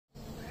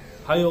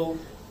Hi all,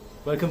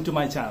 welcome to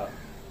my channel.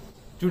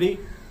 Today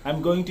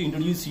I'm going to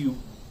introduce you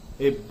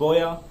a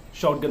Boya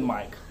shotgun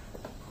mic.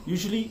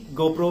 Usually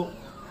GoPro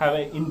have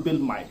an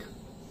inbuilt mic,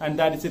 and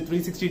that is a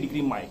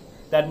 360-degree mic.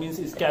 That means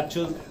it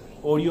captures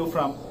audio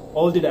from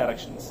all the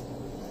directions,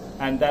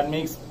 and that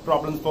makes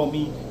problems for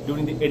me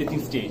during the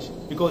editing stage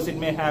because it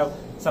may have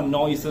some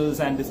noises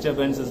and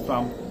disturbances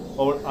from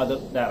all other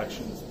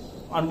directions.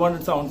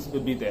 Unwanted sounds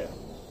will be there.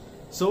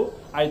 So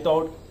I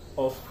thought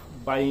of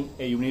buying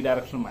a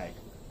unidirectional mic,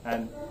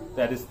 and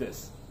that is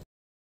this.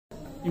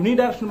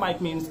 Unidirectional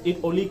mic means it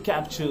only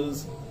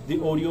captures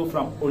the audio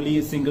from only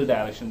a single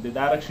direction, the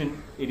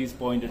direction it is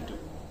pointed to.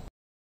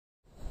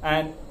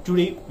 And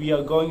today we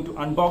are going to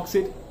unbox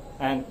it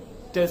and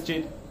test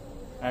it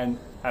and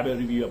have a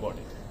review about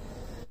it.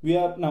 We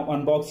are now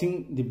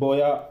unboxing the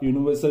Boya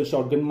universal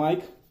shotgun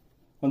mic.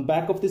 On the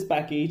back of this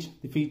package,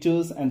 the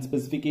features and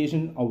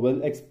specification are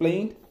well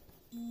explained,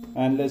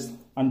 and let's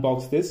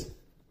unbox this.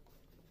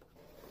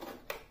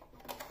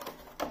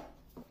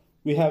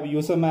 We have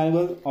user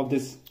manual of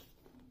this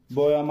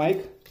Boya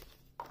mic,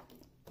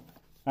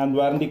 and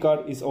warranty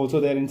card is also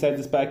there inside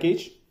this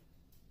package.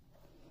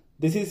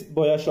 This is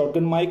Boya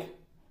shotgun mic,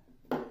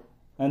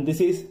 and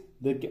this is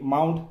the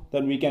mount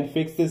that we can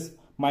fix this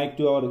mic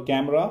to our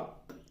camera,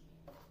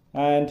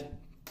 and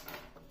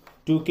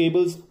two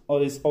cables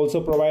is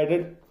also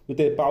provided with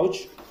a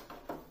pouch,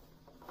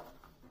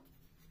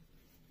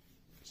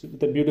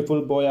 with a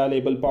beautiful Boya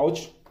label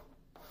pouch.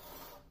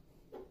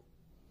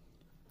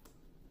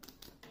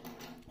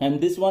 And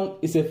this one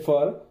is a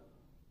fur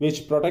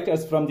which protects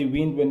us from the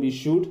wind when we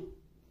shoot.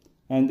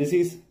 And this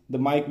is the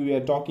mic we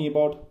are talking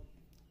about,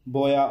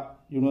 Boya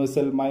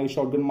universal mic,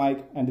 shotgun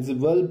mic, and it's a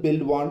well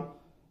built one.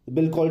 The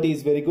build quality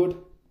is very good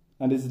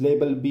and it's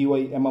labeled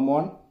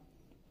BY-MM1.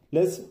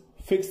 Let's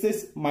fix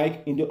this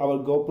mic into our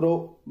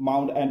GoPro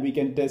mount and we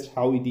can test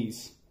how it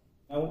is.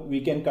 Now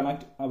we can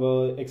connect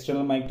our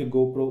external mic to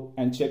GoPro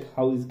and check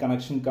how this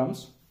connection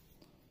comes.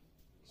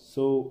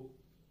 So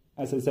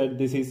as I said,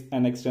 this is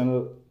an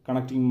external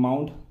connecting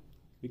mount.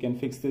 We can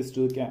fix this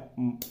to the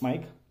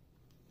mic,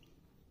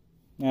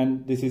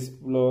 and this is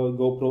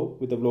GoPro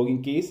with a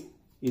vlogging case.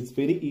 It's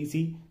very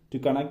easy to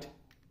connect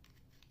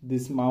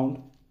this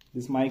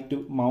mic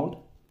to mount,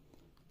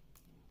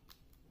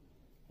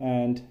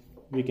 and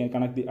we can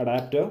connect the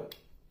adapter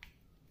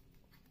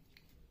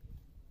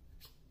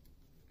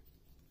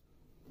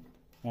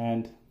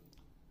and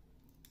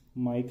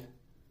mic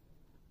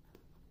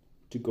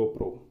to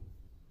GoPro.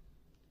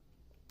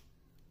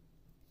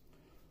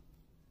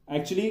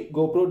 Actually,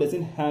 GoPro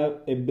doesn't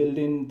have a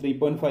built-in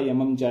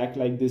 3.5mm jack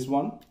like this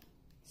one,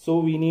 so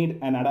we need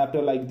an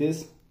adapter like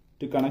this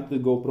to connect the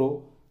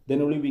GoPro.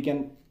 Then only we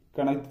can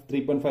connect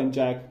the 3.5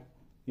 jack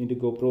into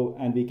GoPro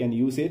and we can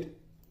use it.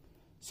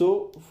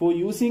 So for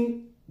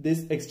using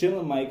this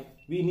external mic,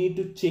 we need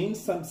to change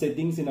some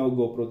settings in our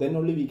GoPro, then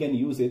only we can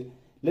use it.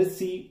 Let's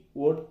see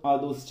what are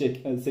those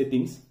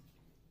settings.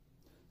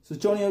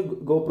 Switch on your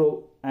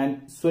GoPro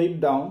and swipe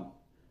down.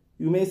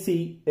 You may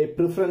see a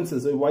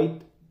preferences, a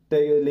white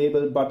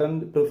label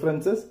button,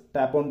 preferences.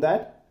 Tap on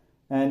that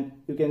and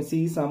you can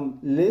see some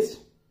list,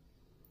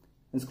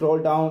 and scroll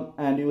down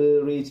and you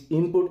will reach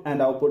input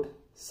and output.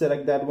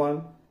 Select that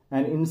one,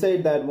 and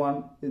inside that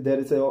one there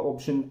is an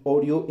option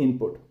audio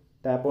input.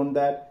 Tap on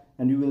that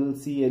and you will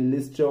see a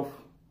list of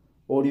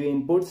audio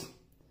inputs.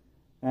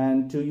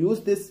 And to use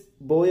this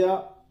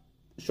Boya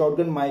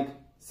shotgun mic,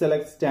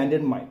 select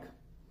standard mic.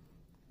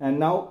 And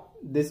now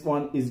this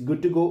one is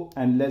good to go,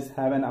 and let's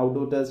have an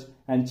outdoor test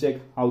and check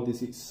how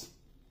this is.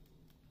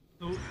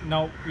 So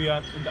now we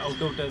are in the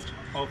outdoor test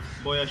of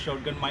Boya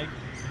shotgun mic.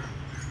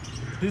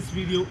 This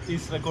video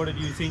is recorded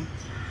using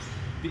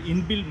the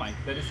inbuilt mic.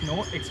 There is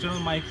no external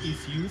mic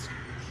is used,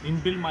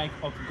 inbuilt mic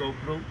of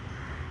GoPro.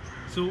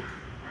 So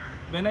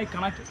when I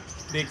connect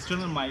the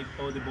external mic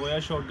or the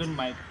Boya shotgun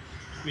mic,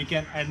 we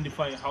can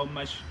identify how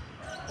much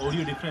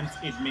audio difference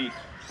it makes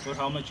or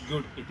how much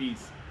good it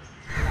is.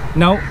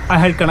 Now I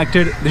had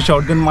connected the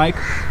shotgun mic,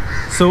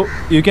 so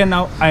you can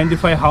now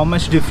identify how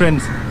much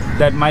difference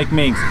that mic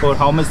makes or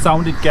how much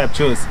sound it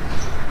captures.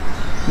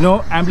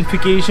 No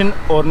amplification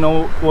or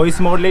no voice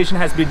modulation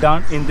has been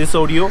done in this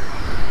audio,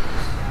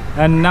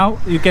 and now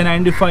you can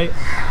identify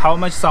how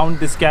much sound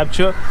this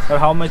capture or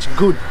how much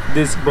good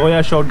this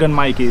Boya shotgun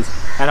mic is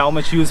and how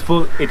much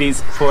useful it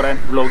is for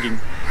vlogging.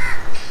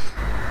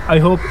 I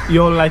hope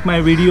you all like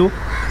my video.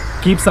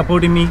 Keep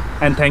supporting me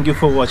and thank you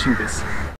for watching this.